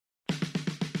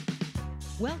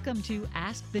Welcome to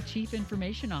Ask the Chief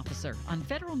Information Officer on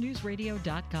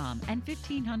federalnewsradio.com and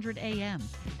 1500 AM.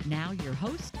 Now your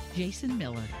host, Jason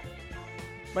Miller.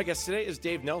 My guest today is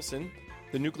Dave Nelson,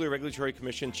 the Nuclear Regulatory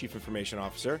Commission Chief Information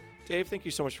Officer. Dave, thank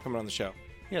you so much for coming on the show.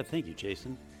 Yeah, thank you,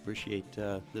 Jason. Appreciate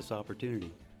this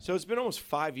opportunity. So it's been almost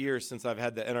 5 years since I've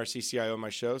had the NRC CIO on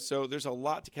my show, so there's a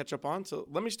lot to catch up on. So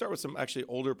let me start with some actually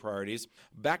older priorities.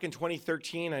 Back in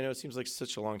 2013, I know it seems like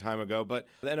such a long time ago, but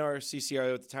the NRC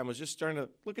CIO at the time was just starting to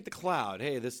look at the cloud.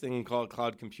 Hey, this thing called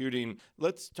cloud computing.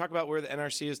 Let's talk about where the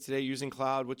NRC is today using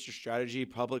cloud. What's your strategy,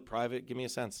 public, private? Give me a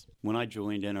sense. When I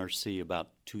joined NRC about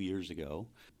 2 years ago,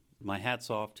 my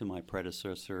hat's off to my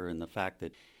predecessor and the fact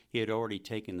that he had already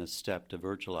taken the step to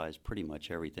virtualize pretty much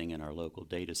everything in our local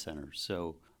data centers.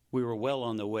 So we were well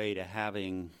on the way to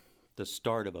having the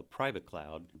start of a private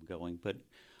cloud going, but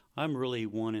I'm really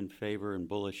in favor and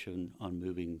bullish on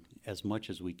moving as much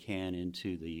as we can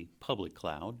into the public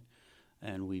cloud,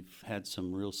 and we've had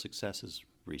some real successes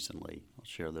recently. I'll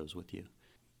share those with you.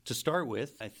 To start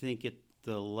with, I think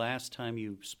the last time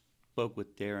you spoke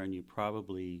with Darren, you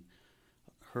probably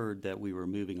heard that we were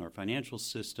moving our financial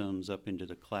systems up into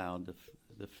the cloud,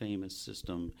 the famous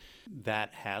system.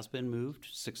 That has been moved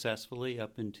successfully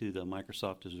up into the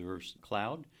Microsoft Azure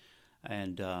cloud,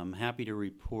 and I'm happy to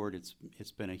report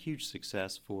it's been a huge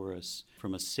success for us.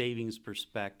 From a savings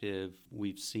perspective,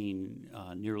 we've seen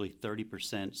nearly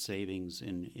 30% savings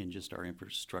in just our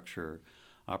infrastructure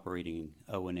operating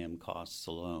O&M costs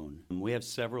alone. We have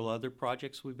several other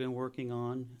projects we've been working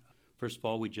on. First of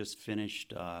all, we just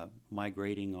finished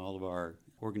migrating all of our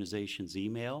organization's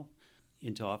email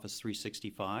into Office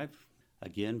 365.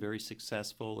 Again, very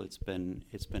successful. It's been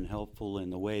helpful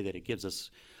in the way that it gives us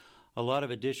a lot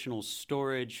of additional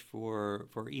storage for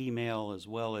email, as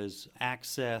well as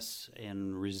access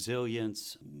and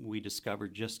resilience. We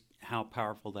discovered just how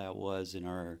powerful that was in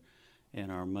our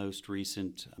most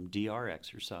recent DR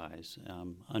exercise,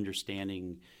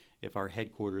 understanding if our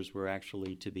headquarters were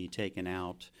actually to be taken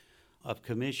out of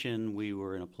commission, we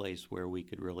were in a place where we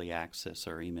could really access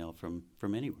our email from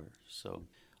anywhere. So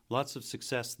lots of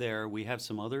success there. We have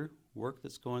some other work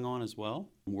that's going on as well.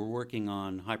 We're working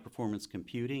on high-performance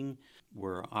computing.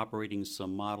 We're operating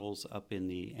some models up in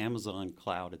the Amazon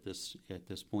cloud at this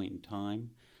point in time.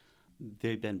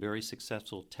 They've been very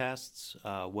successful tests.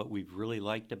 What we've really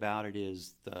liked about it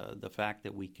is the fact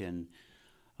that we can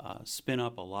spin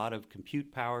up a lot of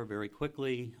compute power very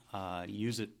quickly,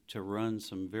 use it to run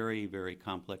some very, very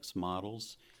complex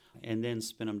models, and then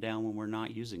spin them down when we're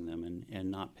not using them and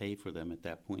not pay for them at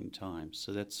that point in time.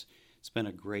 So it's been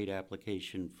a great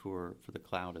application for the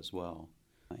cloud as well.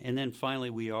 And then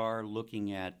finally, we are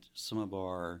looking at some of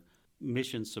our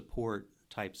mission support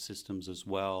type systems as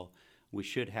well. We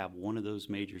should have one of those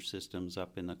major systems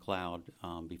up in the cloud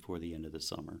before the end of the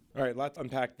summer. All right, lots to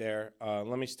unpack there.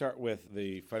 Let me start with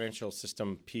the financial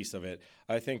system piece of it.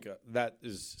 I think that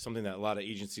is something that a lot of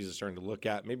agencies are starting to look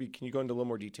at. Maybe can you go into a little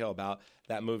more detail about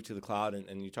that move to the cloud?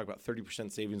 And you talk about 30%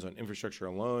 savings on infrastructure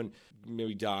alone.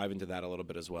 Maybe dive into that a little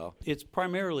bit as well. It's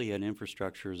primarily an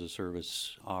infrastructure as a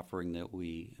service offering that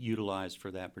we utilize for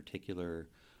that particular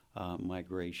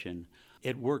migration.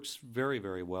 It works very,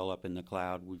 very well up in the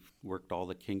cloud. We've worked all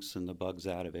the kinks and the bugs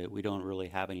out of it. We don't really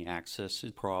have any access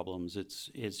problems.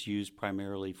 It's used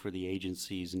primarily for the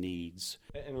agency's needs.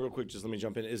 And real quick, just let me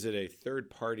jump in. Is it a third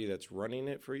party that's running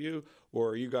it for you, or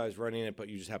are you guys running it, but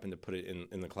you just happen to put it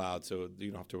in the cloud so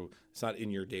you don't have to, it's not in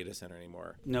your data center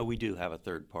anymore? No, we do have a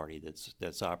third party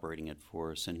that's operating it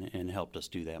for us and helped us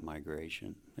do that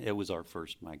migration. It was our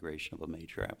first migration of a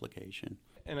major application.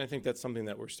 And I think that's something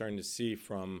that we're starting to see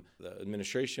from the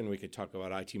administration. We could talk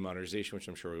about IT modernization, which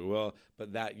I'm sure we will,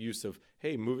 but that use of,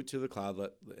 hey, move it to the cloud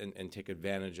and take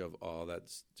advantage of all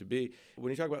that's to be. When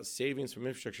you talk about savings from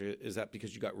infrastructure, is that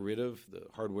because you got rid of the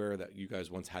hardware that you guys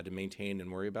once had to maintain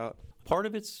and worry about? Part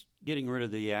of it's getting rid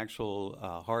of the actual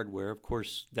hardware. Of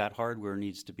course, that hardware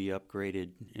needs to be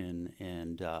upgraded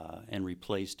and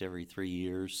replaced every 3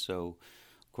 years. So,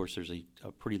 of course, there's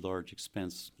a pretty large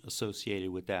expense associated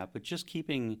with that. But just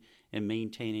keeping and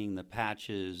maintaining the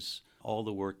patches, all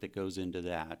the work that goes into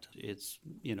that. It's,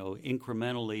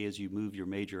 incrementally as you move your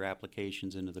major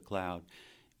applications into the cloud,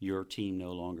 your team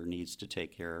no longer needs to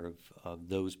take care of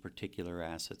those particular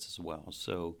assets as well.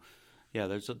 So, yeah,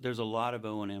 there's a lot of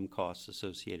O&M costs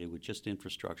associated with just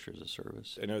infrastructure as a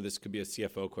service. I know this could be a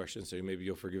CFO question, so maybe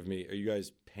you'll forgive me. Are you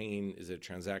guys paying, is it a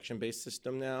transaction-based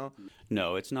system now?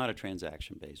 No, it's not a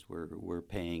transaction-based. We're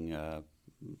paying on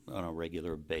a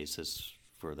regular basis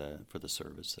for the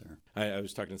service there. I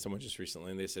was talking to someone just recently,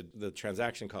 and they said the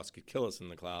transaction costs could kill us in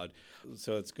the cloud.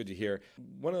 So it's good to hear.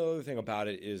 One other thing about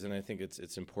it is, and I think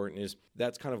it's important, is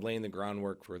that's kind of laying the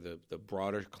groundwork for the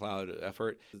broader cloud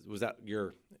effort. Was that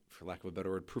your, for lack of a better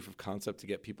word, proof of concept to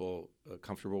get people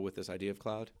comfortable with this idea of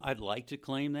cloud? I'd like to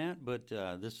claim that, but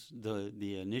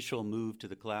the initial move to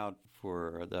the cloud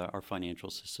for our financial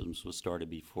systems was started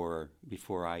before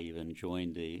I even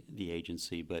joined the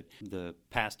agency. But the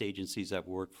past agencies I've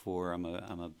worked for, I'm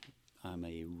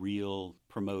a real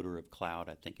promoter of cloud.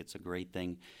 I think it's a great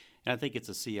thing, and I think it's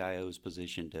a CIO's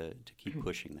position to keep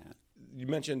pushing that. You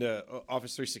mentioned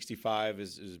Office 365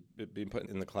 is being put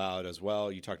in the cloud as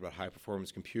well. You talked about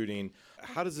high-performance computing.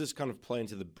 How does this kind of play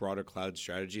into the broader cloud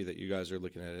strategy that you guys are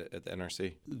looking at the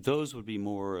NRC? Those would be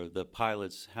more of the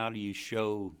pilots. How do you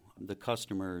show the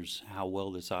customers how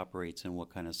well this operates and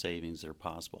what kind of savings are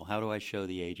possible? How do I show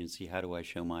the agency, how do I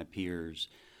show my peers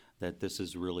that this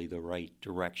is really the right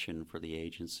direction for the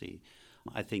agency?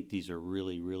 I think these are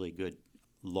really, really good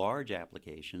large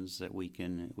applications that we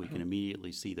can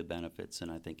immediately see the benefits,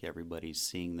 and I think everybody's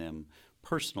seeing them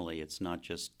personally. It's not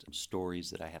just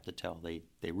stories that I have to tell.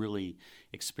 They really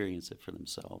experience it for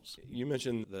themselves. You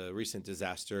mentioned the recent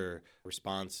disaster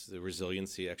response, the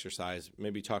resiliency exercise.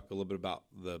 Maybe talk a little bit about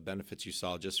the benefits you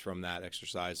saw just from that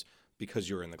exercise because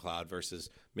you were in the cloud versus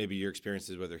maybe your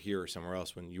experiences, whether here or somewhere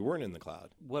else, when you weren't in the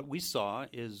cloud. What we saw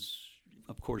is,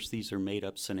 of course, these are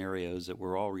made-up scenarios that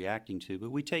we're all reacting to,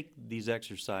 but we take these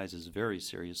exercises very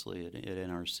seriously at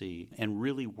NRC and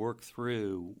really work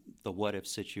through the what-if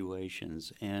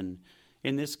situations. And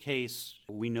in this case,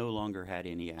 we no longer had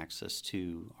any access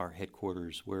to our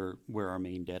headquarters where our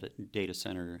main data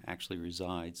center actually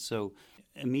resides. So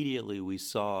immediately we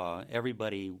saw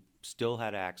everybody still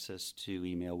had access to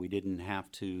email. We didn't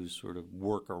have to sort of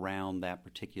work around that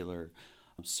particular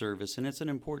service, and it's an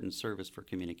important service for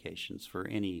communications for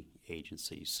any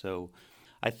agency. So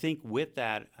I think with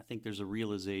that, I think there's a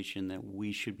realization that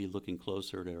we should be looking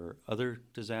closer to our other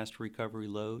disaster recovery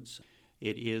loads.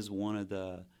 It is one of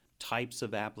the types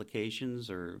of applications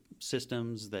or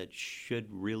systems that should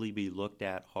really be looked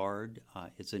at hard.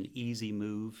 It's an easy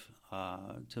move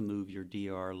to move your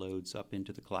DR loads up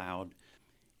into the cloud.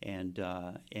 And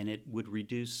it would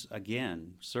reduce,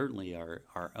 again, certainly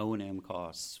our O&M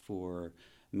costs for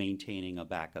maintaining a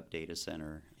backup data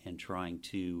center and trying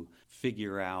to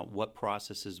figure out what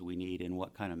processes we need and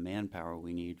what kind of manpower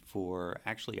we need for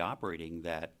actually operating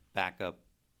that backup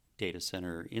data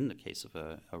center in the case of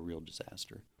a real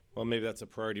disaster. Well, maybe that's a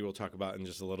priority we'll talk about in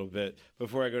just a little bit.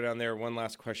 Before I go down there, one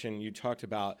last question. You talked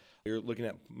about you're looking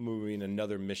at moving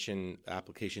another mission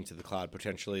application to the cloud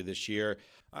potentially this year.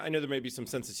 I know there may be some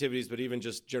sensitivities, but even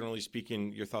just generally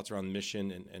speaking, your thoughts around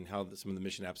mission and how some of the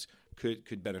mission apps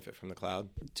could benefit from the cloud?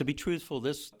 To be truthful,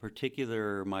 this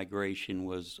particular migration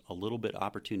was a little bit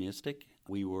opportunistic.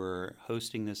 We were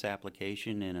hosting this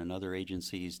application in another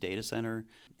agency's data center,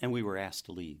 and we were asked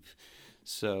to leave.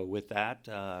 So with that,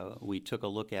 we took a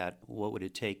look at what would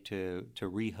it take to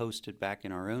rehost it back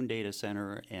in our own data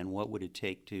center and what would it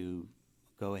take to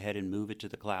go ahead and move it to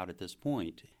the cloud at this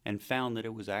point, and found that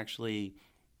it was actually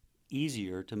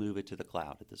easier to move it to the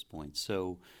cloud at this point.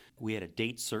 So we had a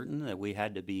date certain that we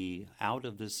had to be out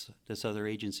of this other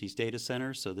agency's data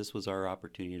center, so this was our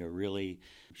opportunity to really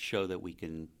show that we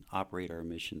can operate our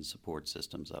mission support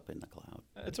systems up in the cloud.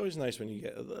 It's always nice when you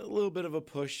get a little bit of a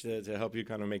push to help you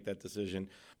kind of make that decision.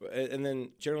 And then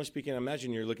generally speaking, I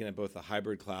imagine you're looking at both the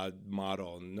hybrid cloud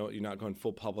model. No, you're not going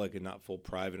full public and not full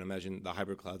private. I imagine the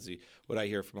hybrid cloud's what I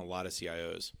hear from a lot of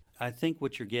CIOs. I think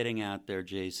what you're getting at there,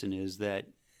 Jason, is that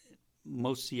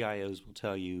most CIOs will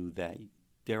tell you that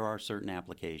there are certain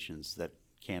applications that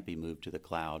can't be moved to the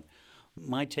cloud.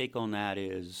 My take on that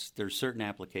is there's certain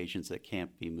applications that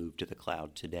can't be moved to the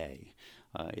cloud today.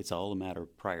 It's all a matter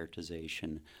of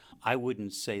prioritization. I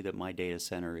wouldn't say that my data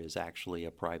center is actually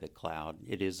a private cloud.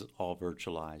 It is all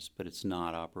virtualized, but it's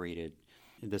not operated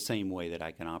the same way that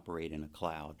I can operate in a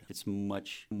cloud. It's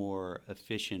much more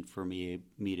efficient for me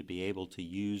to be able to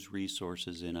use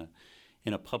resources in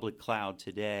a public cloud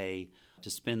today, to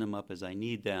spin them up as I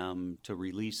need them, to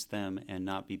release them and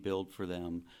not be billed for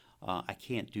them. I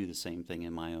can't do the same thing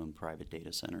in my own private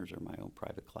data centers or my own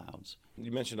private clouds.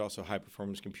 You mentioned also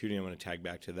high-performance computing. I want to tag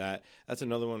back to that. That's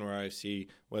another one where I see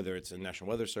whether it's a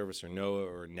National Weather Service or NOAA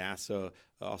or NASA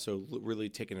also really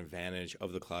taking advantage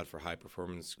of the cloud for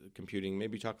high-performance computing.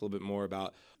 Maybe talk a little bit more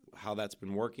about how that's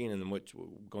been working and then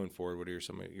going forward, what are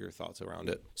some of your thoughts around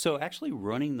it? So actually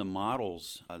running the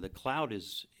models, the cloud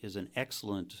is an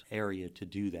excellent area to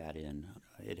do that in.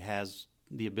 It has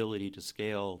the ability to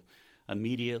scale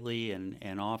immediately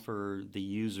and offer the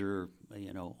user,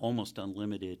 almost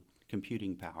unlimited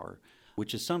computing power,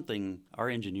 which is something our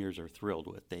engineers are thrilled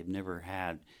with. They've never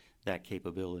had that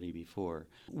capability before.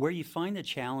 Where you find the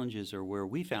challenges, or where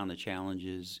we found the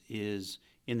challenges, is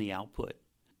in the output.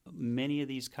 Many of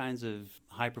these kinds of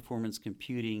high-performance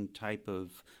computing type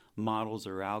of models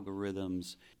or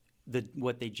algorithms,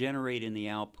 what they generate in the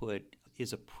output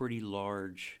is a pretty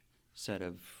large set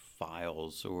of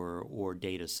files or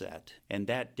data set. And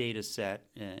that data set,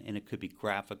 and it could be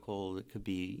graphical, it could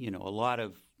be, a lot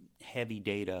of heavy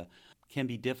data, can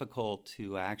be difficult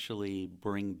to actually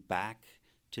bring back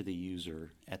to the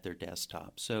user at their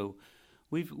desktop. So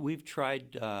we've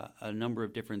tried a number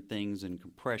of different things in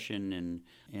compression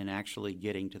and actually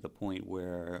getting to the point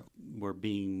where we're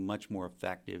being much more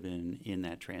effective in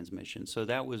that transmission. So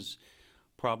that was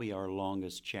probably our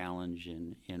longest challenge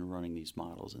in running these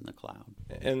models in the cloud.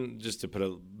 And just to put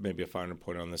maybe a finer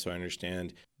point on this so I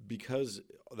understand, because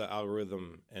the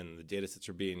algorithm and the data sets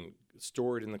are being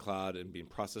stored in the cloud and being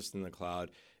processed in the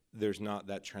cloud, there's not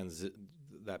that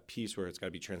that piece where it's got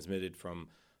to be transmitted from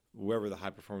wherever the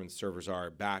high-performance servers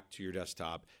are back to your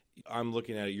desktop. I'm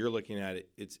looking at it, you're looking at it,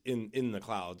 it's in the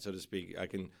cloud, so to speak.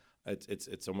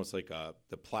 It's almost like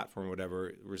the platform,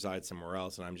 whatever, resides somewhere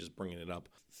else, and I'm just bringing it up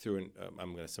through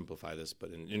I'm going to simplify this,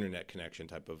 but an internet connection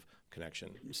type of connection.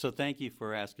 So thank you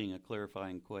for asking a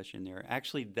clarifying question there.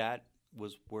 Actually, that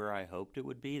was where I hoped it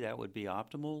would be. That would be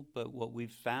optimal, but what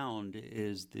we've found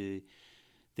is the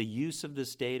use of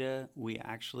this data, we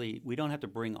don't have to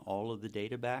bring all of the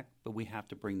data back, but we have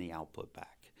to bring the output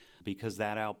back, because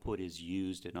that output is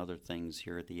used in other things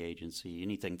here at the agency,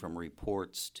 anything from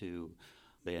reports to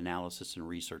the analysis and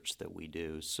research that we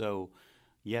do. So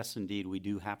yes, indeed, we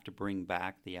do have to bring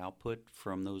back the output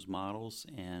from those models,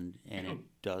 and it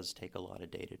does take a lot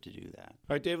of data to do that.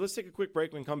 All right, Dave, let's take a quick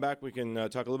break. When we come back, we can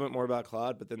talk a little bit more about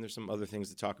cloud, but then there's some other things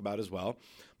to talk about as well.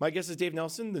 My guest is Dave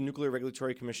Nelson, the Nuclear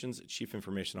Regulatory Commission's Chief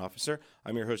Information Officer.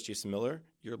 I'm your host, Jason Miller.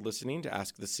 You're listening to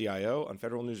Ask the CIO on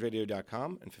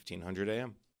federalnewsradio.com and 1500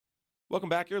 AM. Welcome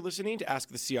back. You're listening to Ask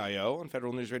the CIO on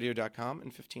federalnewsradio.com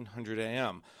and 1500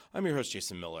 AM. I'm your host,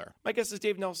 Jason Miller. My guest is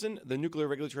Dave Nelson, the Nuclear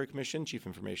Regulatory Commission Chief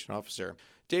Information Officer.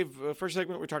 Dave, first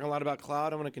segment, we're talking a lot about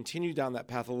cloud. I want to continue down that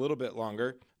path a little bit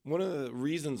longer. One of the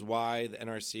reasons why the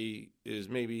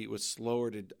NRC was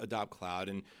slower to adopt cloud,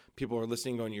 and people are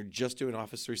listening going, you're just doing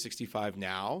Office 365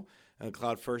 now, and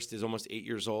Cloud First is almost 8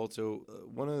 years old. So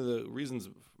one of the reasons,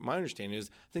 my understanding is,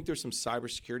 I think there's some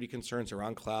cybersecurity concerns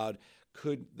around cloud.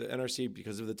 Could the NRC,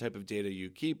 because of the type of data you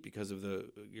keep, because of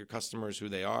your customers, who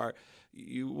they are,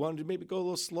 you wanted to maybe go a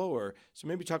little slower. So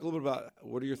maybe talk a little bit about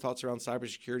what are your thoughts around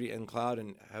cybersecurity and cloud,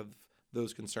 and have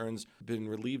those concerns been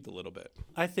relieved a little bit?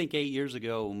 I think 8 years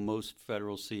ago, most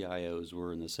federal CIOs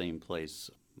were in the same place,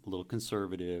 a little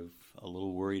conservative, a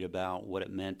little worried about what it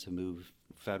meant to move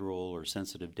federal or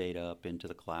sensitive data up into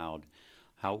the cloud,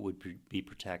 how it would be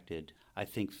protected. I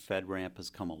think FedRAMP has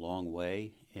come a long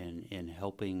way in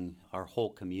helping our whole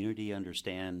community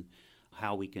understand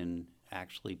how we can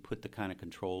actually put the kind of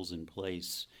controls in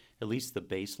place, at least the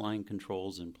baseline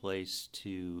controls in place,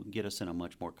 to get us in a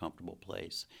much more comfortable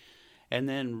place. And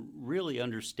then really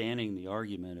understanding the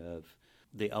argument of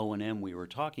the O&M we were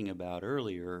talking about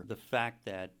earlier, the fact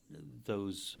that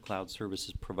those cloud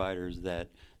services providers that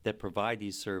provide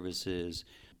these services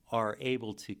are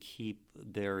able to keep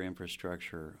their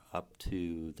infrastructure up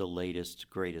to the latest,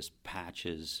 greatest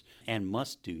patches, and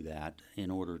must do that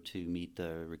in order to meet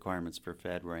the requirements for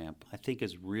FedRAMP, I think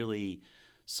is really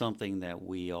something that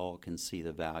we all can see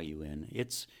the value in.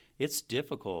 It's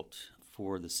difficult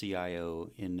for the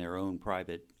CIO in their own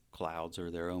private clouds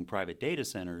or their own private data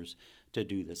centers to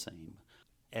do the same.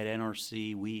 At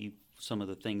NRC, some of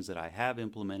the things that I have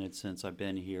implemented since I've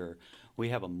been here, we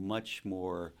have a much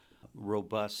more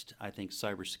robust, I think,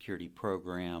 cybersecurity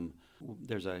program.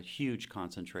 There's a huge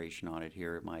concentration on it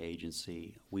here at my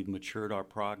agency. We've matured our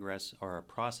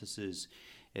processes,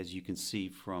 as you can see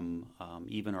from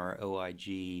even our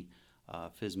OIG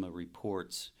FISMA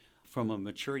reports, from a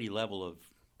maturity level of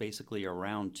basically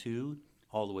around 2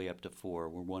 all the way up to 4.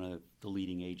 We're one of the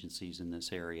leading agencies in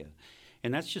this area.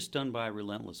 And that's just done by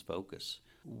relentless focus.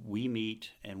 We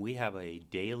meet and we have a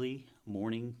daily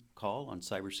morning call on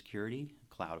cybersecurity.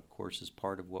 Cloud, of course, is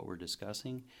part of what we're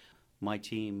discussing. My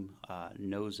team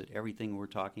knows that everything we're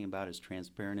talking about is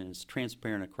transparent, and it's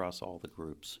transparent across all the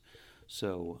groups.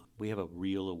 So we have a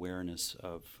real awareness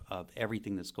of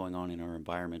everything that's going on in our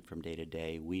environment from day to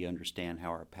day. We understand how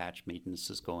our patch maintenance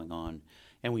is going on,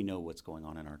 and we know what's going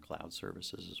on in our cloud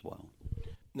services as well.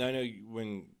 Now, I know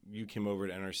when you came over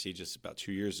to NRC just about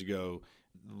 2 years ago,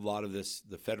 a lot of this,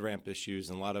 the FedRAMP issues,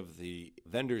 and a lot of the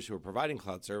vendors who are providing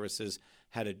cloud services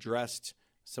had addressed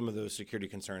some of those security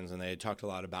concerns, and they had talked a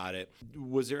lot about it.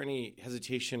 Was there any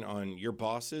hesitation on your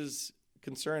boss's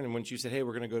concern? And when you said, hey,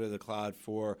 we're going to go to the cloud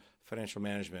for financial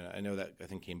management, I know that I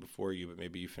think came before you, but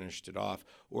maybe you finished it off.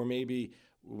 Or maybe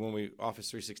when Office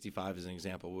 365 is an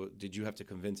example, did you have to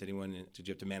convince anyone? Did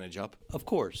you have to manage up? Of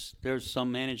course. There's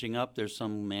some managing up, there's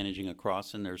some managing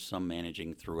across, and there's some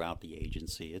managing throughout the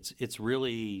agency. It's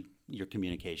really your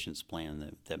communications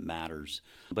plan that matters.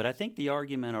 But I think the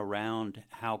argument around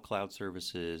how cloud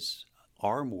services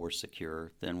are more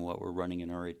secure than what we're running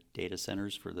in our data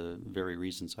centers for the very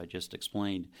reasons I just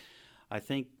explained, I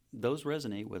think those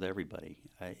resonate with everybody.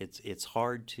 It's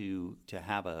hard to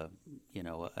have a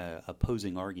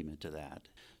opposing argument to that.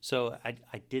 So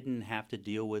I didn't have to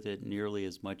deal with it nearly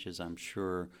as much as I'm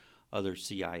sure other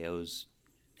CIOs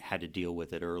had to deal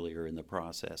with it earlier in the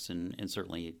process, and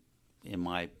certainly in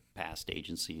my past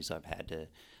agencies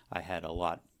I had a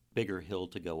lot bigger hill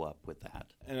to go up with that.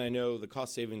 And I know the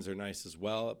cost savings are nice as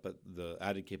well, but the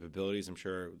added capabilities, I'm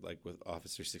sure, like with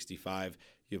Office 365,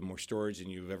 you have more storage than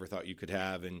you've ever thought you could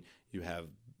have, and you have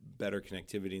better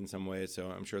connectivity in some ways. So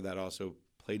I'm sure that also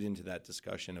played into that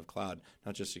discussion of cloud,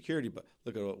 not just security, but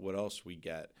look at what else we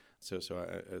get. So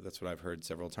that's what I've heard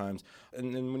several times.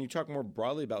 And then when you talk more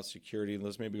broadly about security,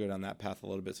 let's maybe go down that path a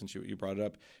little bit since you brought it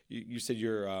up. You said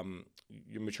your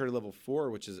maturity level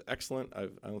 4, which is excellent. I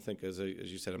don't think, as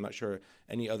you said, I'm not sure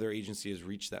any other agency has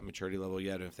reached that maturity level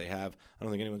yet. And if they have, I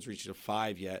don't think anyone's reached a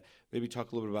 5 yet. Maybe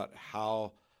talk a little bit about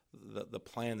how the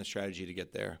plan, the strategy to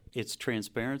get there. It's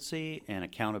transparency and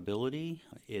accountability.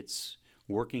 It's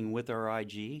working with our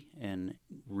IG and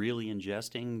really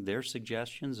ingesting their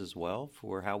suggestions as well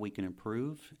for how we can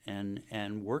improve, and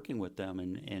working with them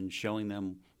and showing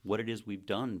them what it is we've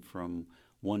done from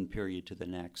one period to the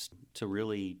next to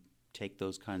really take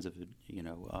those kinds of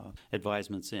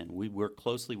advisements in. We work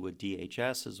closely with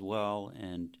DHS as well,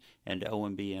 and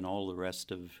OMB and all the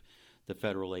rest of the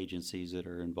federal agencies that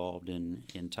are involved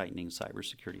in tightening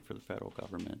cybersecurity for the federal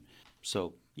government.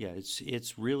 So yeah,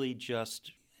 it's really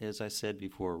just, as I said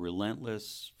before,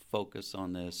 relentless focus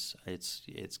on this.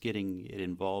 It's getting it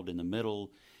involved in the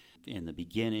middle, in the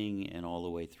beginning, and all the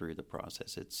way through the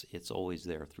process. It's always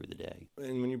there through the day.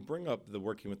 And when you bring up the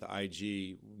working with the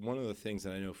IG, one of the things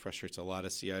that I know frustrates a lot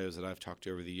of CIOs that I've talked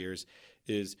to over the years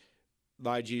is the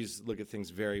IGs look at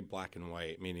things very black and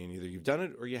white, meaning either you've done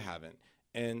it or you haven't.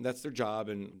 And that's their job,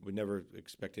 and would never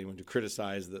expect anyone to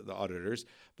criticize the auditors.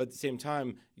 But at the same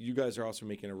time, you guys are also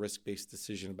making a risk-based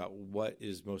decision about what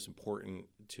is most important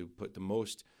to put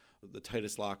the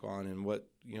tightest lock on, and what,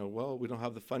 we don't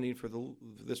have the funding for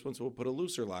this one, so we'll put a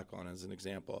looser lock on, as an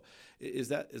example. Has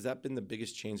that been the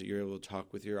biggest change that you're able to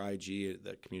talk with your IG,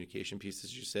 the communication piece,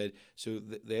 as you said, so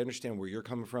they understand where you're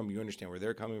coming from, you understand where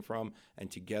they're coming from, and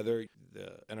together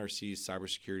the NRC's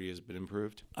cybersecurity has been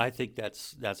improved? I think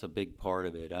that's a big part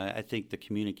of it. I think the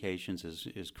communications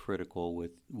is critical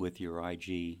with your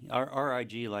IG. Our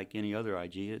IG, like any other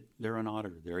IG, they're an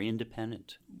auditor. They're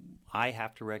independent. I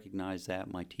have to recognize that.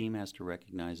 My team has to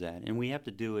recognize that, and we have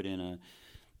to do it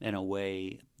in a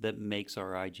way that makes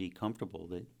our IG comfortable,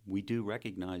 that we do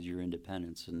recognize your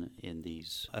independence in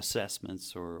these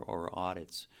assessments or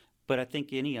audits. But I think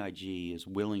any IG is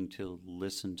willing to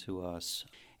listen to us,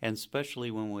 and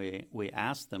especially when we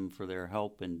ask them for their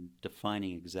help in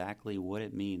defining exactly what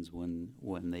it means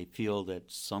when they feel that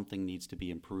something needs to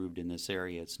be improved in this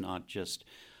area. It's not just,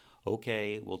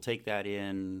 okay, we'll take that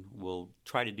in, we'll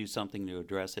try to do something to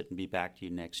address it and be back to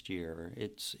you next year.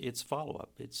 It's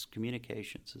follow-up, it's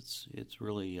communications, it's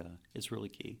really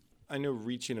key. I know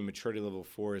reaching a maturity level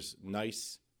 4 is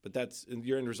nice, but that's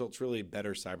your end result's really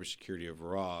better cybersecurity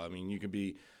overall. I mean, you could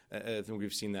be, I think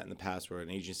we've seen that in the past where an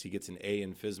agency gets an A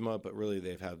in FISMA, but really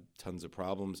they've had tons of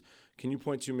problems. Can you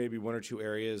point to maybe one or two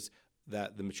areas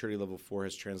that the maturity level 4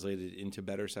 has translated into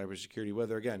better cybersecurity,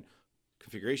 whether, again,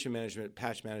 configuration management,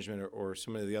 patch management, or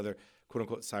some of the other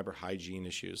quote-unquote cyber hygiene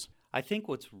issues? I think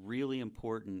what's really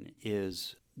important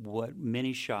is what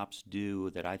many shops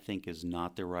do that I think is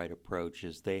not the right approach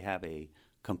is they have a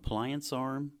compliance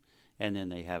arm and then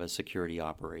they have a security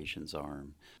operations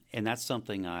arm. And that's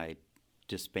something I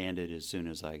disbanded as soon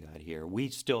as I got here. We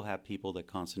still have people that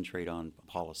concentrate on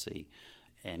policy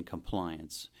and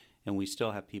compliance, and we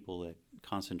still have people that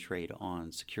concentrate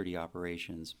on security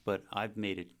operations, but I've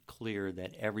made it clear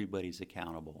that everybody's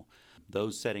accountable.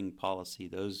 Those setting policy,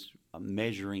 those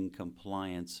measuring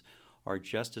compliance are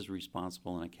just as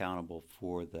responsible and accountable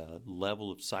for the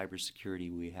level of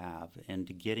cybersecurity we have, and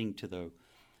to getting to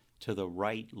the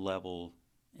right level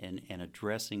and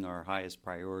addressing our highest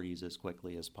priorities as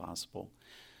quickly as possible.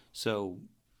 So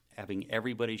having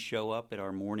everybody show up at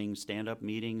our morning stand-up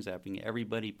meetings, having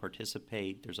everybody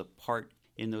participate, there's a part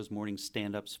in those morning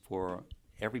stand-ups for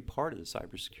every part of the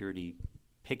cybersecurity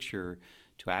picture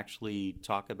to actually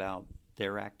talk about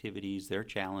their activities, their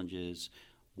challenges,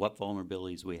 what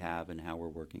vulnerabilities we have, and how we're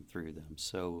working through them.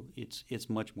 So it's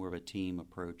much more of a team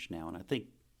approach now, and I think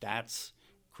that's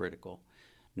critical.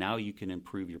 Now you can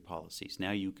improve your policies.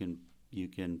 Now you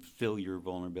can fill your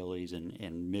vulnerabilities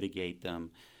and mitigate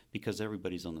them because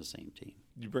everybody's on the same team.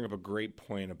 You bring up a great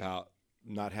point about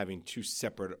not having two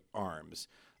separate arms,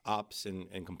 ops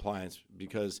and compliance,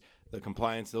 because the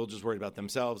compliance, they'll just worry about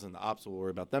themselves, and the ops will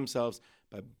worry about themselves.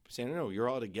 By saying, no, you're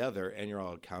all together and you're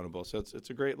all accountable. So it's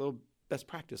a great little best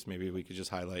practice maybe we could just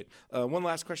highlight. One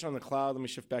last question on the cloud. Let me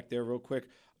shift back there real quick.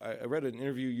 I read an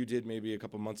interview you did maybe a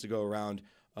couple months ago around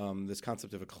this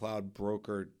concept of a cloud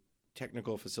broker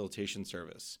technical facilitation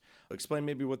service. Explain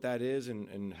maybe what that is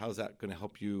and how's that going to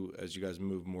help you as you guys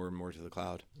move more and more to the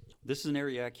cloud? This is an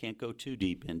area I can't go too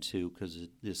deep into because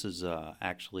this is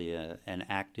actually an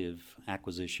active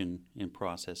acquisition in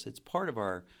process. It's part of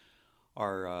our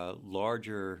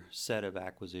larger set of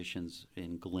acquisitions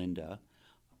in Glinda.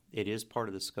 It is part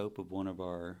of the scope of one of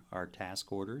our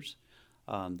task orders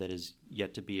that is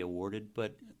yet to be awarded.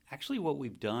 But actually what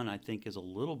we've done, I think, is a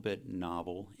little bit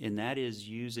novel, and that is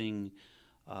using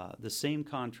the same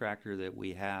contractor that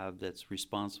we have that's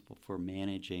responsible for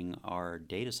managing our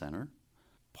data center.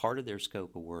 Part of their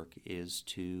scope of work is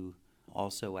to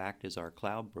also act as our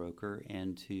cloud broker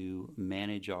and to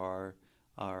manage our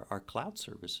cloud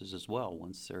services as well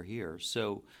once they're here.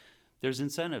 So there's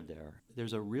incentive there.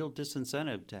 There's a real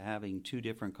disincentive to having two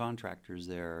different contractors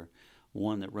there,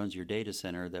 one that runs your data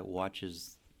center that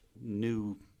watches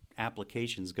new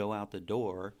applications go out the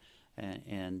door,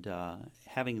 and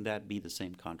having that be the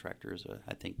same contractor is,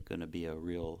 I think, going to be a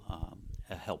real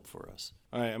a help for us.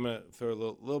 All right, I'm going to throw a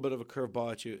little bit of a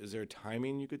curveball at you. Is there a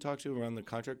timing you could talk to around the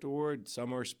contract award?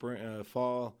 Summer, spring,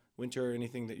 fall, winter,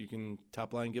 anything that you can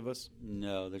top line give us?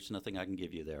 No, there's nothing I can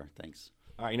give you there. Thanks.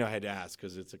 All right, I had to ask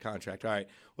because it's a contract. All right.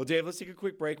 Well, Dave, let's take a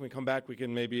quick break. When we come back, we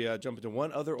can maybe jump into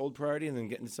one other old priority and then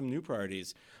get into some new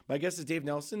priorities. My guest is Dave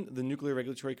Nelson, the Nuclear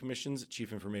Regulatory Commission's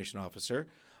Chief Information Officer.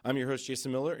 I'm your host,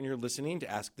 Jason Miller, and you're listening to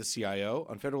Ask the CIO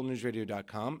on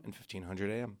federalnewsradio.com and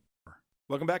 1500 AM.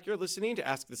 Welcome back. You're listening to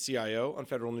Ask the CIO on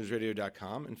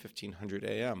federalnewsradio.com and 1500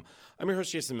 AM. I'm your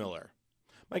host, Jason Miller.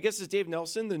 My guest is Dave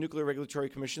Nelson, the Nuclear Regulatory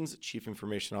Commission's Chief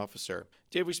Information Officer.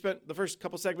 Dave, we spent the first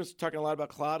couple segments talking a lot about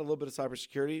cloud, a little bit of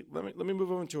cybersecurity. Let me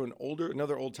move on to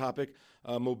another old topic,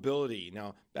 mobility.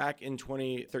 Now, back in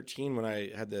 2013, when I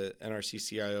had the NRC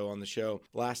CIO on the show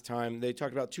last time, they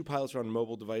talked about two pilots around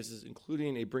mobile devices,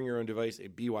 including a bring your own device, a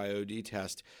BYOD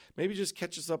test. Maybe just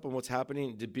catch us up on what's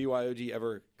happening. Did BYOD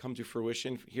ever come to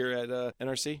fruition here at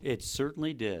NRC? It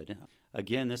certainly did.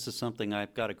 Again, this is something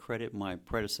I've got to credit my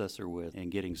predecessor with in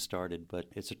getting started, but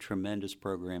it's a tremendous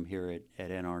program here at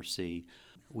NRC.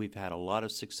 We've had a lot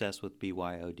of success with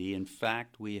BYOD. In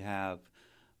fact, we have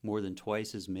more than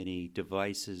twice as many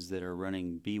devices that are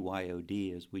running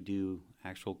BYOD as we do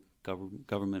actual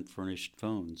government-furnished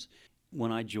phones.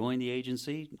 When I joined the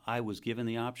agency, I was given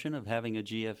the option of having a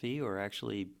GFE or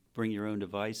actually bring your own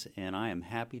device, and I am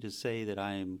happy to say that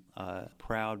I am a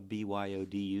proud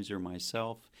BYOD user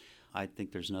myself. I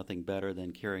think there's nothing better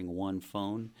than carrying one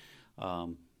phone,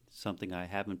 something I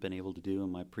haven't been able to do in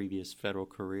my previous federal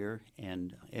career,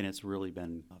 and it's really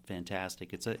been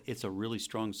fantastic. It's a really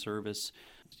strong service.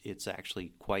 It's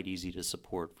actually quite easy to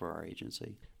support for our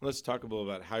agency. Let's talk a little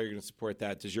about how you're going to support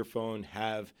that. Does your phone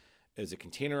is it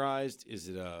containerized? Is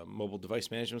it a mobile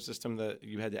device management system that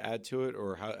you had to add to it,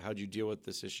 or how do you deal with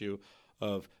this issue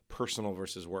of personal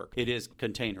versus work? It is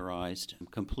containerized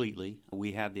completely.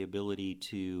 We have the ability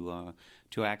to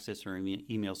access our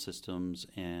email systems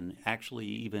and actually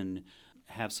even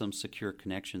have some secure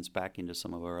connections back into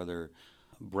some of our other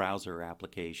browser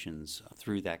applications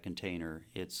through that container.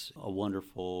 It's a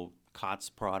wonderful COTS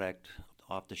product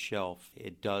off the shelf.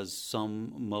 It does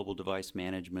some mobile device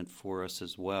management for us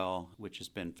as well, which has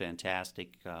been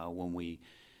fantastic when we,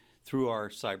 through our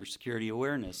cybersecurity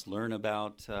awareness, learn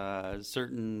about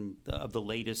certain of the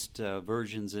latest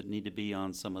versions that need to be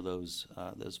on some of those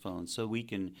phones. So we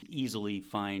can easily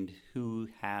find who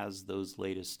has those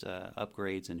latest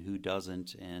upgrades and who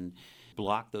doesn't, and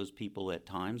block those people at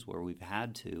times where we've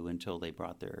had to until they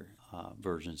brought their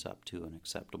versions up to an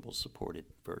acceptable supported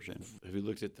version. Have you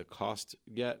looked at the cost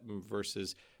yet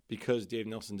versus, because Dave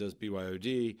Nelson does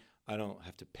BYOD, I don't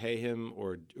have to pay him,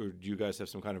 or do you guys have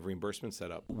some kind of reimbursement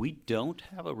set up? We don't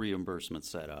have a reimbursement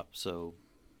set up, so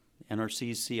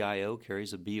NRC's CIO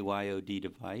carries a BYOD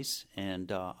device,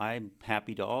 and I'm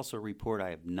happy to also report I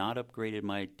have not upgraded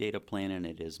my data plan, and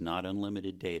it is not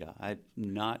unlimited data. I've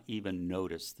not even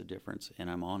noticed the difference, and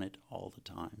I'm on it all the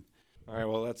time. All right,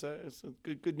 well, it's a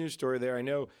good news story there. I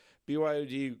know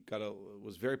BYOD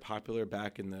was very popular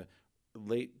back in the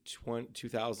late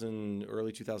 2000,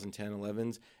 early 2010,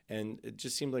 11s, and it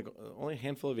just seemed like only a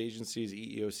handful of agencies,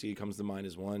 EEOC comes to mind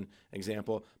as one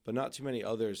example, but not too many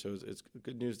others, so it's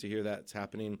good news to hear that's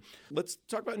happening. Let's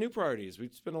talk about new priorities. We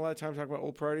spent a lot of time talking about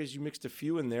old priorities. You mixed a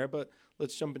few in there, but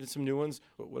let's jump into some new ones.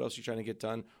 What else are you trying to get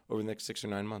done over the next 6 or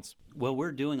 9 months? Well,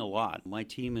 we're doing a lot. My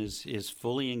team is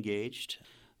fully engaged.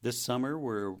 This summer,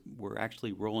 we're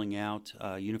actually rolling out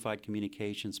a unified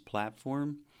communications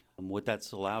platform. What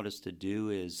that's allowed us to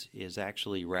do is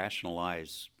actually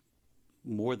rationalize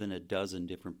more than a dozen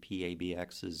different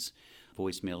PABXs,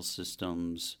 voicemail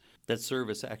systems that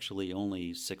service actually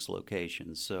only 6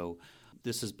 locations. So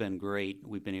this has been great.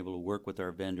 We've been able to work with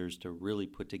our vendors to really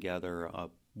put together a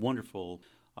wonderful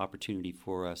opportunity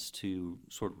for us to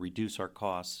sort of reduce our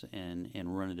costs and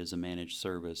run it as a managed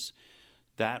service.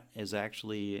 That is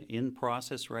actually in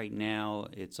process right now.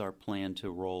 It's our plan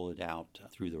to roll it out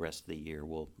through the rest of the year.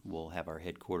 We'll have our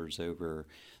headquarters over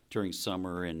during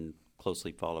summer and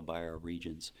closely followed by our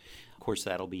regions. Of course,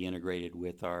 that'll be integrated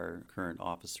with our current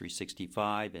Office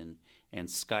 365 and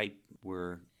Skype.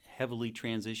 We're heavily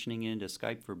transitioning into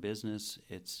Skype for Business.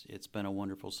 It's been a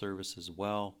wonderful service as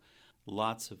well.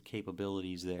 Lots of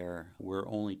capabilities there. We're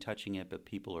only touching it, but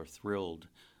people are thrilled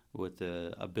with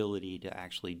the ability to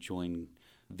actually join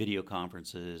video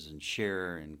conferences and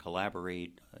share and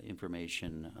collaborate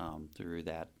information through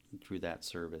that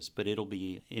service. But it'll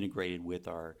be integrated with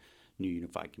our new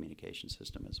unified communication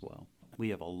system as well. We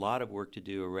have a lot of work to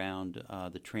do around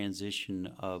the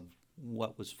transition of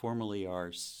what was formerly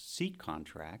our seat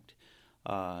contract.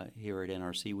 Here at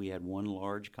NRC, we had one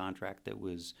large contract that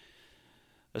was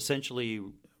essentially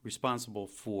responsible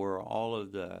for all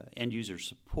of the end-user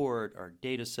support, our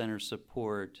data center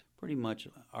support, pretty much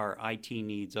our IT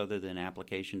needs other than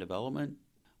application development.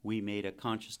 We made a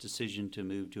conscious decision to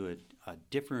move to a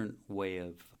different way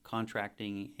of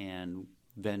contracting and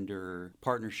vendor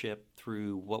partnership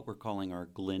through what we're calling our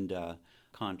Glinda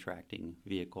contracting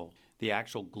vehicle. The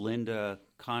actual Glinda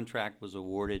contract was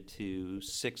awarded to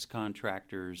 6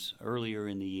 contractors earlier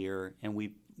in the year, and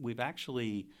we've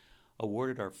actually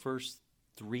awarded our first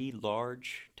 3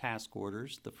 large task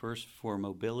orders, the first for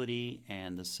mobility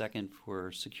and the second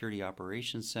for Security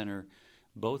Operations Center.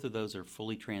 Both of those are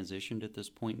fully transitioned at this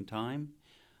point in time.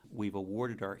 We've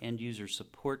awarded our end-user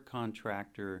support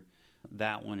contractor.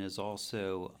 That one is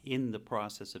also in the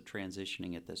process of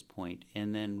transitioning at this point.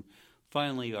 And then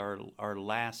finally, our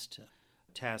last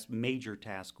major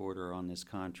task order on this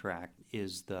contract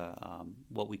is the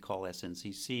what we call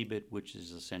SNCC, but which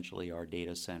is essentially our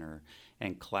data center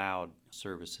and cloud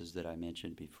services that I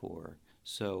mentioned before.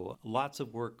 So lots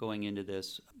of work going into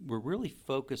this. We're really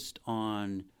focused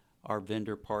on our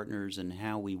vendor partners and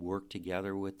how we work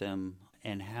together with them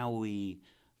and how we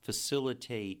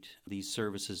facilitate these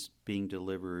services being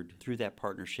delivered through that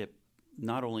partnership,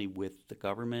 not only with the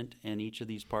government and each of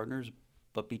these partners,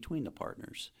 but between the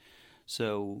partners.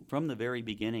 So from the very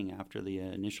beginning, after the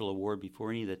initial award, before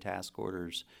any of the task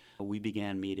orders, we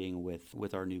began meeting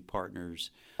with our new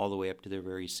partners all the way up to their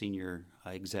very senior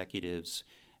executives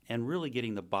and really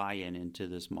getting the buy-in into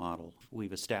this model.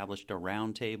 We've established a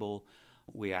roundtable.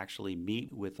 We actually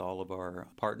meet with all of our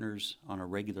partners on a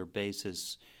regular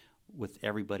basis with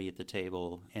everybody at the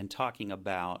table and talking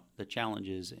about the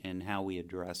challenges and how we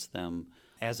address them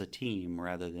as a team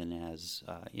rather than as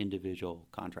individual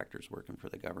contractors working for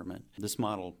the government. This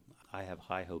model, I have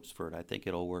high hopes for it. I think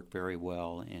it'll work very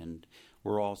well, and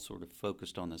we're all sort of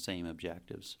focused on the same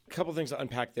objectives. A couple things to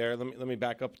unpack there. Let me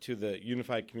back up to the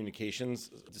unified communications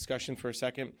discussion for a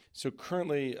second. So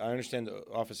currently, I understand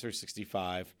Office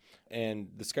 365 and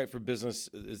the Skype for Business,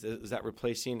 is that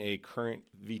replacing a current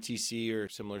VTC or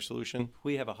similar solution?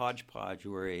 We have a hodgepodge,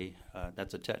 or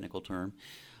that's a technical term.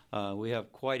 We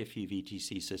have quite a few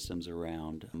VTC systems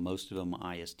around, most of them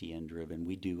ISDN driven.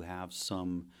 We do have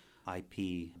some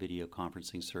IP video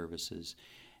conferencing services.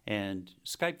 And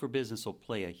Skype for Business will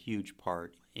play a huge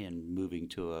part in moving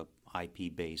to a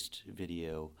IP-based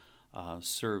video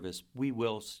service. We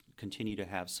will continue to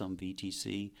have some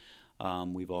VTC.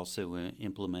 We've also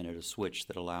implemented a switch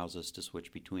that allows us to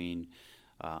switch between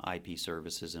IP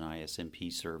services and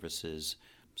ISMP services.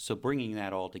 So bringing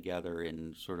that all together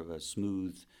in sort of a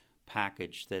smooth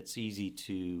package that's easy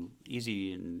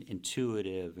and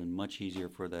intuitive and much easier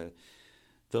for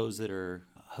those that are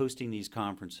hosting these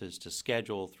conferences to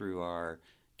schedule through our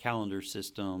calendar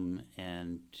system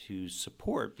and to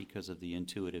support, because of the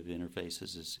intuitive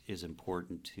interfaces, is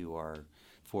important to our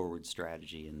forward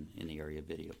strategy in the area of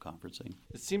video conferencing.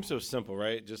 It seems so simple,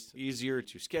 right? Just easier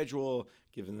to schedule,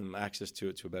 giving them access to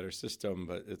it, to a better system,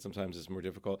 but sometimes it's more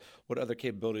difficult. What other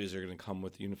capabilities are going to come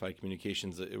with unified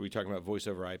communications? Are we talking about voice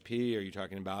over IP? Are you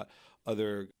talking about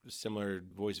other similar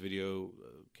voice video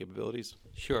capabilities?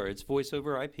 Sure, it's voice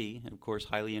over IP, and of course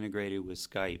highly integrated with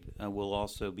Skype. We'll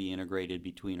also be integrated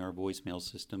between our voicemail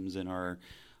systems and our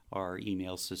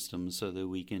email systems, so that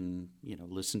we can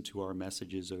listen to our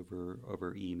messages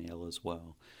over email as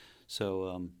well.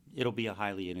 So it'll be a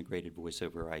highly integrated voice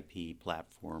over IP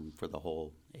platform for the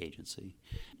whole agency.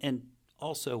 And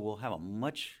also we'll have a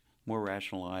much more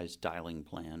rationalized dialing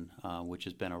plan, which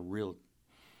has been a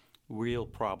real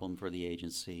problem for the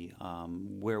agency,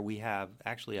 where we have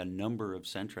actually a number of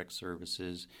Centrex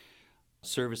services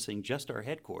servicing just our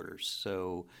headquarters.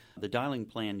 So the dialing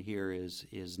plan here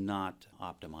is not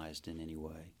optimized in any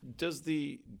way. Does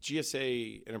the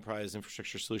GSA Enterprise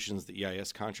Infrastructure Solutions, the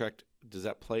EIS contract, does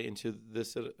that play into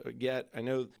this yet? I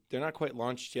know they're not quite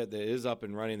launched yet. That is up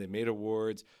and running. They made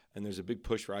awards, and there's a big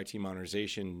push for IT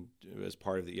modernization as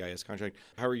part of the EIS contract.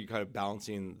 How are you kind of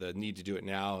balancing the need to do it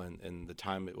now and the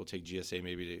time it will take GSA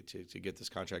maybe to get this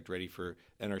contract ready for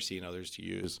NRC and others to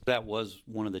use? That was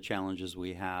one of the challenges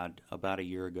we had about a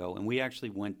year ago, and we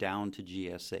actually went down to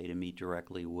GSA to meet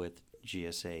directly with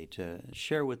GSA to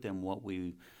share with them what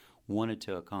we wanted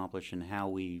to accomplish and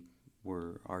how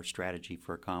our strategy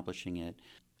for accomplishing it.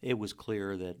 It was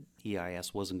clear that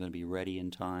EIS wasn't going to be ready in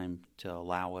time to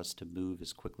allow us to move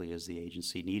as quickly as the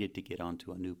agency needed to get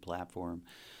onto a new platform.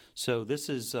 So this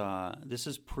is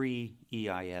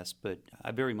pre-EIS, but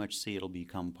I very much see it'll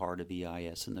become part of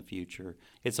EIS in the future.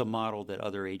 It's a model that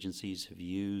other agencies have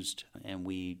used, and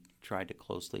we tried to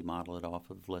closely model it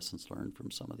off of lessons learned from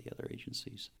some of the other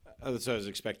agencies. So I was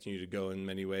expecting you to go in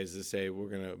many ways to say we're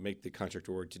going to make the contract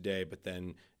award today, but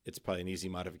then it's probably an easy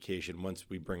modification once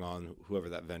we bring on whoever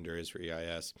that vendor is for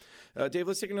EIS. Dave,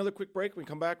 let's take another quick break. When we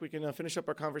come back, we can finish up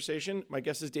our conversation. My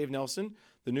guest is Dave Nelson,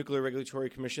 the Nuclear Regulatory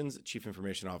Commission's Chief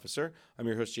Information Officer. I'm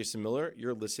your host, Jason Miller.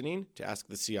 You're listening to Ask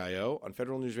the CIO on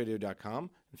federalnewsradio.com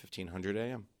and 1500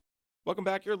 AM. Welcome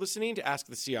back. You're listening to Ask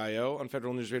the CIO on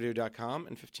federalnewsradio.com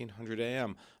and 1500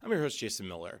 AM. I'm your host, Jason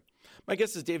Miller. My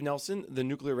guest is Dave Nelson, the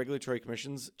Nuclear Regulatory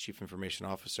Commission's Chief Information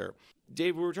Officer.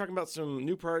 Dave, we were talking about some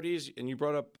new priorities, and you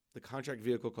brought up the contract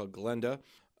vehicle called Glenda.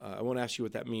 I won't ask you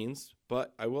what that means,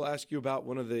 but I will ask you about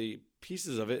one of the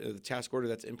pieces of it, the task order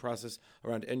that's in process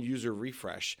around end-user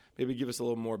refresh. Maybe give us a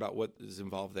little more about what is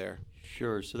involved there.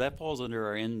 Sure. So that falls under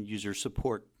our end-user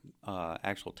support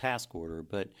actual task order,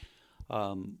 but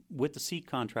with the seat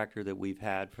contractor that we've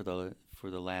had for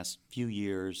the last few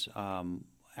years,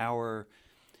 our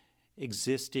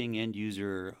existing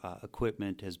end-user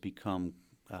equipment has become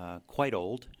quite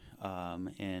old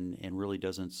and really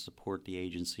doesn't support the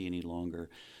agency any longer.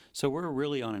 So we're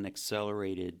really on an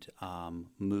accelerated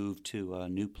move to a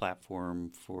new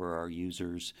platform for our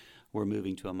users. We're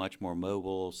moving to a much more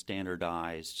mobile,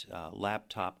 standardized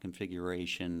laptop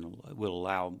configuration. Will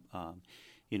allow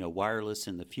wireless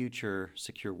in the future,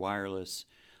 secure wireless.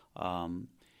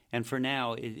 And for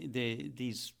now,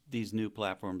 these new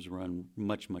platforms run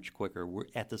much, much quicker.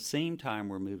 At the same time,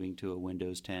 we're moving to a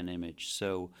Windows 10 image.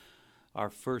 So our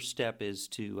first step is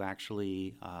to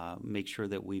actually make sure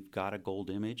that we've got a gold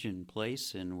image in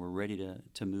place and we're ready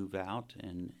to move out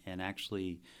and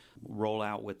actually roll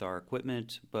out with our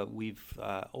equipment. But we've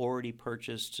already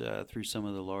purchased through some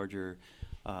of the larger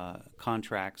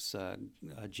contracts,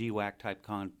 GWAC-type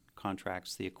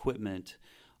contracts, the equipment,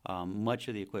 much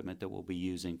of the equipment that we'll be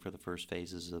using for the first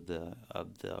phases of the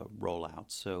rollout.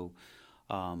 So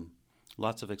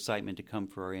lots of excitement to come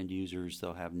for our end users.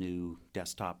 They'll have new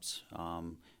desktops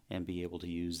and be able to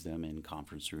use them in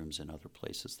conference rooms and other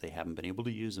places they haven't been able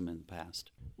to use them in the past.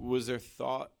 Was there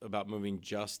thought about moving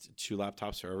just to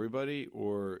laptops for everybody,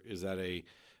 or is that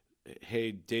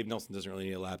hey, Dave Nelson doesn't really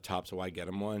need a laptop, so why get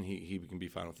him one? He can be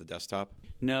fine with the desktop?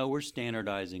 No, we're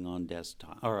standardizing on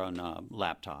desktop or on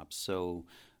laptops. So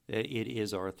it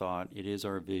is our thought, it is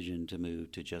our vision to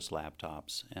move to just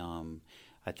laptops.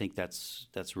 I think that's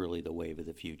really the wave of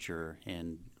the future,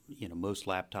 and most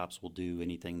laptops will do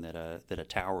anything that a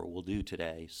tower will do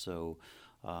today. So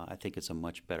I think it's a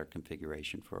much better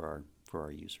configuration for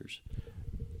our users.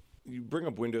 You bring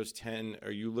up Windows 10.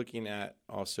 Are you looking at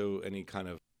also any kind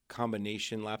of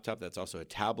combination laptop that's also a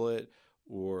tablet,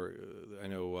 or I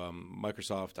know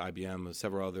Microsoft, IBM,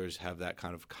 several others have that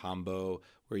kind of combo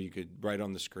where you could write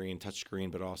on the screen, touch screen,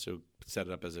 but also set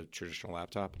it up as a traditional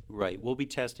laptop? Right. We'll be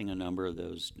testing a number of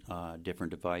those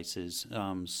different devices.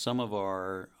 Some of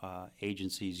our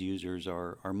agencies' users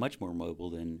are much more mobile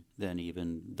than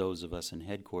even those of us in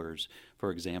headquarters.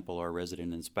 For example, our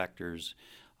resident inspectors,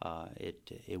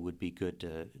 it would be good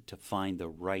to find the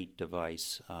right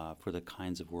device for the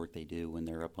kinds of work they do when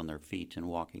they're up on their feet and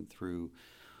walking through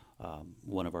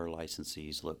one of our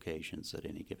licensees' locations at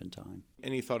any given time.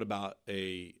 Any thought about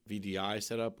a VDI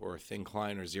setup or a thin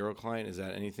client or zero client? Is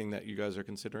that anything that you guys are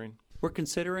considering? We're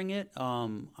considering it.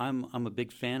 I'm a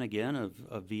big fan again of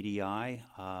VDI.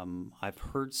 I've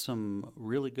heard some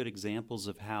really good examples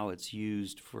of how it's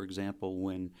used. For example,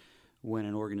 when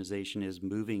an organization is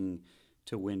moving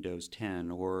to Windows 10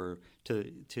 or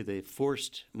to the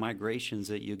forced migrations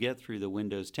that you get through the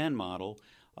Windows 10 model.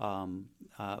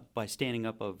 By standing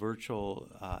up a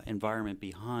virtual environment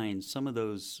behind some of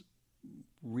those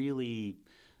really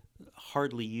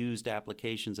hardly used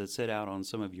applications that sit out on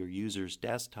some of your users'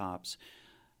 desktops,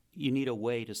 you need a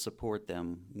way to support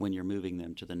them when you're moving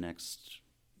them to the next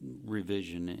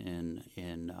revision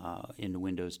in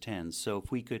Windows 10. So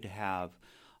if we could have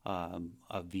a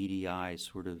VDI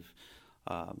sort of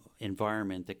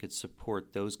environment that could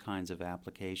support those kinds of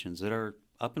applications that are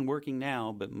up and working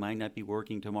now, but might not be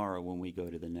working tomorrow when we go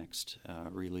to the next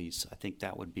release. I think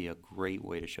that would be a great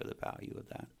way to show the value of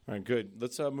that. All right, good.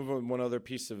 Let's move on to one other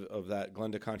piece of that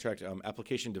Glenda contract,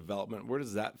 application development. Where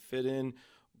does that fit in?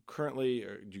 Currently,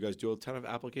 do you guys do a ton of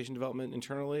application development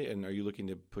internally, and are you looking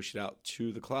to push it out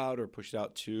to the cloud or push it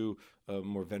out to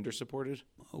more vendor-supported?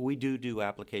 We do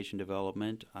application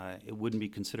development. It wouldn't be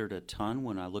considered a ton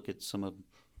when I look at some of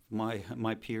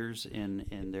my peers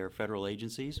in their federal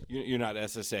agencies. You're not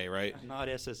SSA, right? Not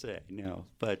SSA, no.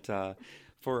 But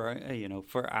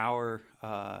for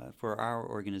our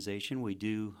organization, we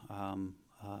do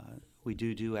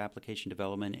application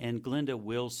development, and Glenda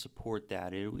will support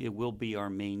that. It will be our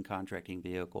main contracting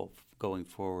vehicle going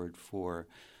forward for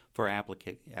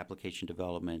application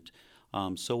development.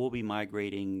 So we'll be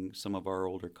migrating some of our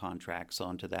older contracts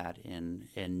onto that, and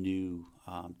new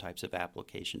types of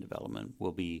application development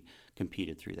will be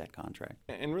competed through that contract.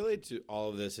 And related to all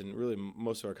of this, and really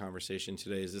most of our conversation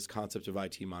today, is this concept of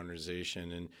IT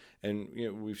modernization.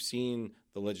 And we've seen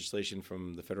the legislation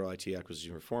from the Federal IT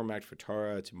Acquisition Reform Act,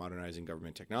 FTARA, to Modernizing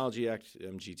Government Technology Act,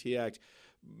 MGT Act.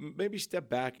 Maybe step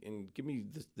back and give me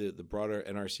the broader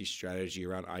NRC strategy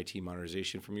around IT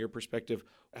modernization from your perspective.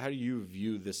 How do you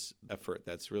view this effort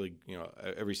that's really,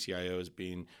 every CIO is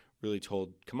being really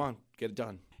told, come on, get it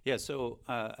done? Yeah, so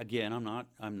again, I'm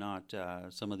not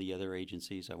some of the other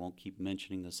agencies. I won't keep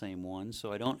mentioning the same ones.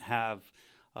 So I don't have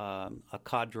a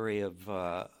cadre of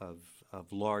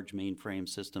large mainframe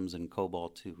systems and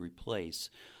COBOL to replace.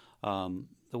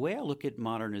 The way I look at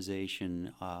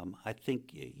modernization, I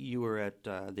think you were at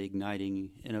the Igniting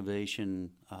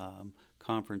Innovation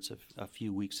conference a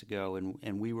few weeks ago,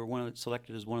 and we were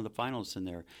selected as one of the finalists in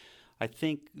there. I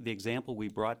think the example we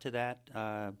brought to that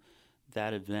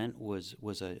event was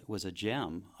a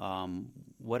gem.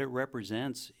 What it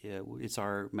represents, it's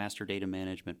our master data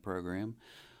management program.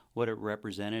 What it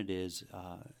represented is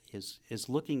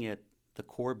looking at the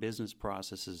core business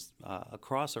processes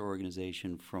across our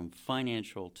organization, from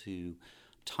financial to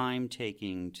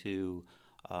time-taking to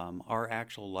our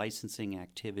actual licensing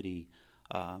activity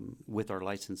with our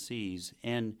licensees,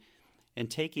 and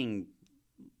taking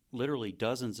literally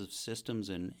dozens of systems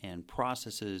and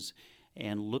processes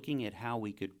and looking at how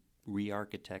we could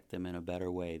re-architect them in a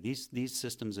better way. These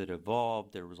systems had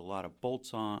evolved. There was a lot of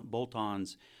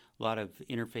bolt-ons, a lot of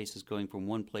interfaces going from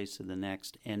one place to the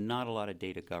next, and not a lot of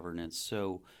data governance.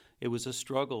 So it was a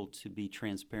struggle to be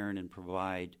transparent and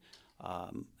provide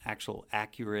actual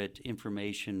accurate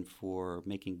information for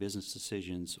making business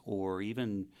decisions, or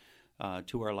even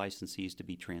to our licensees to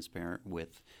be transparent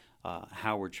with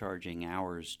how we're charging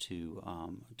hours to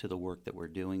the work that we're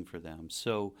doing for them.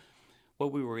 So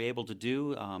what we were able to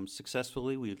do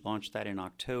successfully, we launched that in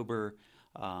October.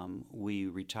 We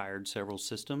retired several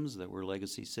systems that were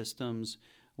legacy systems.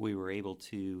 We were able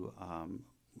to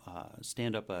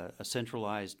stand up a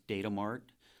centralized data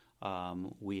mart.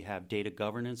 We have data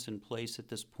governance in place at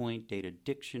this point, data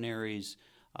dictionaries,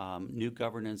 new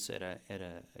governance at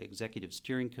a executive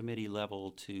steering committee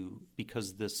level,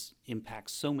 because this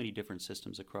impacts so many different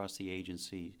systems across the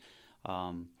agency.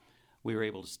 We were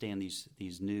able to stand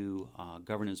these new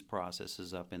governance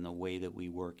processes up, and the way that we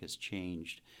work has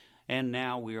changed. And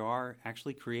now we are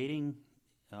actually creating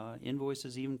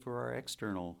invoices even for our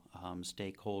external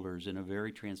stakeholders in a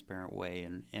very transparent way,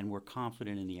 and we're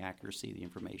confident in the accuracy of the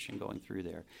information going through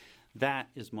there. That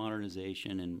is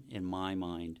modernization in my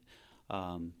mind.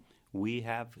 We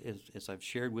have, as I've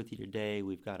shared with you today,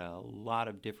 we've got a lot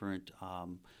of different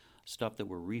stuff that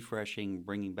we're refreshing,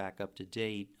 bringing back up to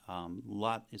date. A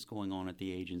lot is going on at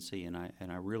the agency, and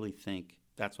I really think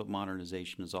that's what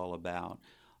modernization is all about.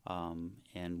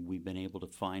 And we've been able to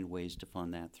find ways to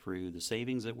fund that through the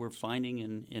savings that we're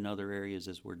finding in other areas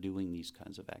as we're doing these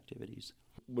kinds of activities.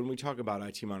 When we talk about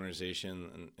IT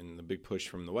modernization and the big push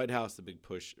from the White House, the big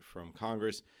push from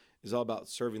Congress is all about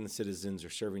serving the citizens or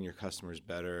serving your customers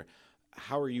better.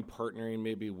 How are you partnering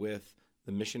maybe with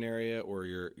the mission area or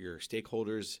your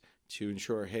stakeholders to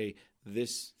ensure, hey,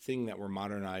 this thing that we're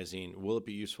modernizing, will it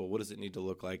be useful? What does it need to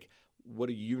look like? What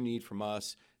do you need from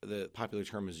us? The popular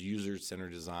term is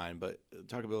user-centered design, but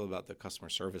talk a little about the customer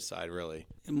service side, really.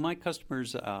 My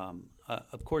customers,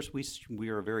 of course, we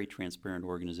are a very transparent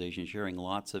organization, sharing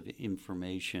lots of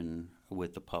information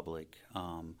with the public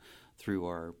through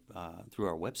our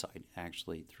website,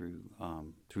 actually, through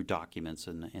documents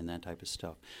and that type of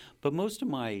stuff. But most of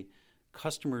my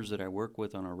customers that I work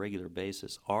with on a regular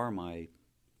basis are my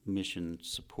mission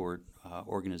support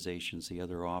organizations, the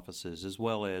other offices, as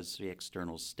well as the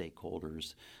external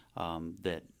stakeholders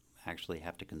that actually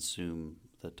have to consume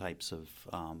the types of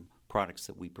products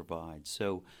that we provide.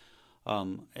 So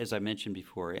as I mentioned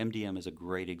before, MDM is a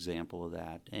great example of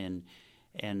that. And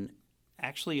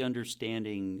actually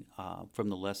understanding from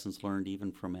the lessons learned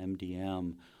even from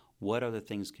MDM, what other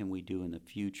things can we do in the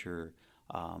future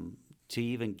to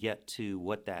even get to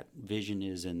what that vision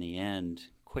is in the end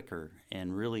quicker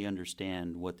and really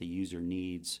understand what the user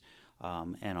needs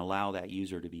and allow that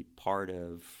user to be part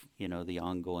of the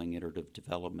ongoing iterative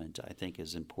development, I think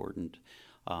is important.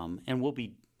 And we'll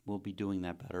be doing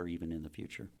that better even in the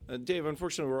future. Dave,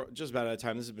 unfortunately, we're just about out of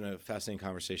time. This has been a fascinating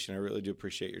conversation. I really do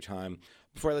appreciate your time.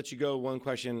 Before I let you go, one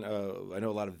question. I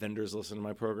know a lot of vendors listen to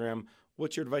my program.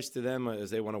 What's your advice to them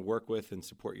as they want to work with and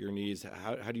support your needs?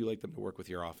 How do you like them to work with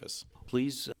your office?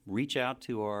 Please reach out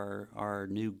to our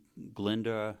new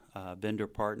Glinda vendor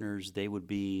partners. They would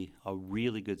be a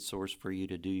really good source for you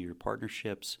to do your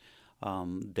partnerships.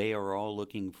 They are all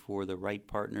looking for the right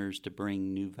partners to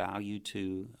bring new value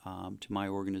to my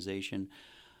organization.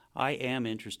 I am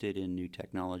interested in new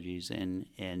technologies and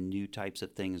new types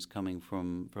of things coming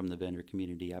from the vendor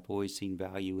community. I've always seen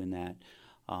value in that.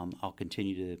 I'll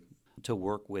continue to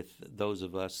work with those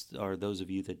of us or those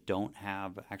of you that don't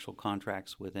have actual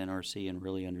contracts with NRC and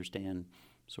really understand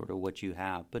sort of what you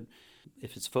have. But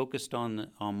if it's focused on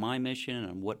my mission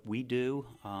and what we do,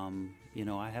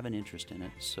 I have an interest in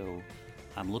it. So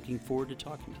I'm looking forward to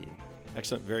talking to you.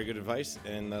 Excellent. Very good advice.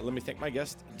 And let me thank my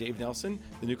guest, Dave Nelson,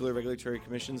 the Nuclear Regulatory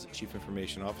Commission's Chief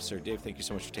Information Officer. Dave, thank you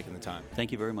so much for taking the time.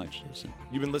 Thank you very much, Jason.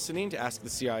 You've been listening to Ask the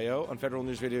CIO on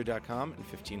federalnewsradio.com and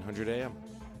 1500 AM.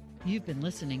 You've been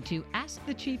listening to Ask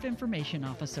the Chief Information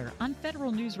Officer on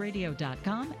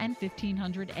federalnewsradio.com and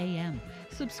 1500 AM.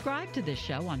 Subscribe to this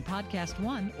show on Podcast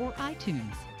One or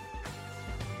iTunes.